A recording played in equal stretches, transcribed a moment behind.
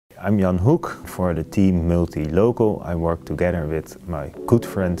I'm Hoek for the team Multi-Local. I work together with my good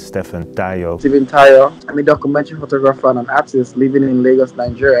friend Stephen Tayo. I'm a documentary photographer and an artist living in Lagos,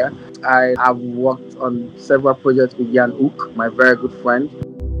 Nigeria. I have worked on several projects with Hoek, my very good friend.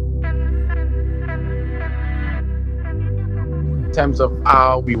 In terms of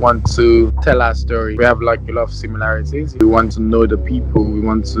how we want to tell our story, we have like a lot of similarities. We want to know the people, we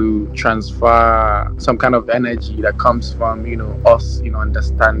want to transfer some kind of energy that comes from, us,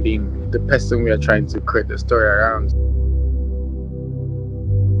 understanding the person we are trying to create the story around.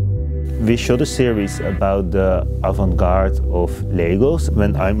 We shot a series about the avant-garde of Lagos.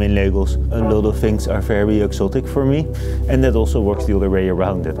 When I'm in Lagos, a lot of things are very exotic for me. And that also works the other way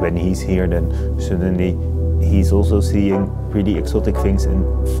around, that when he's here, then suddenly he's also seeing pretty exotic things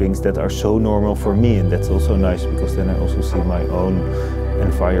and things that are so normal for me. And that's also nice, because then I also see my own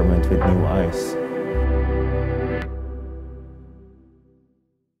environment with new eyes.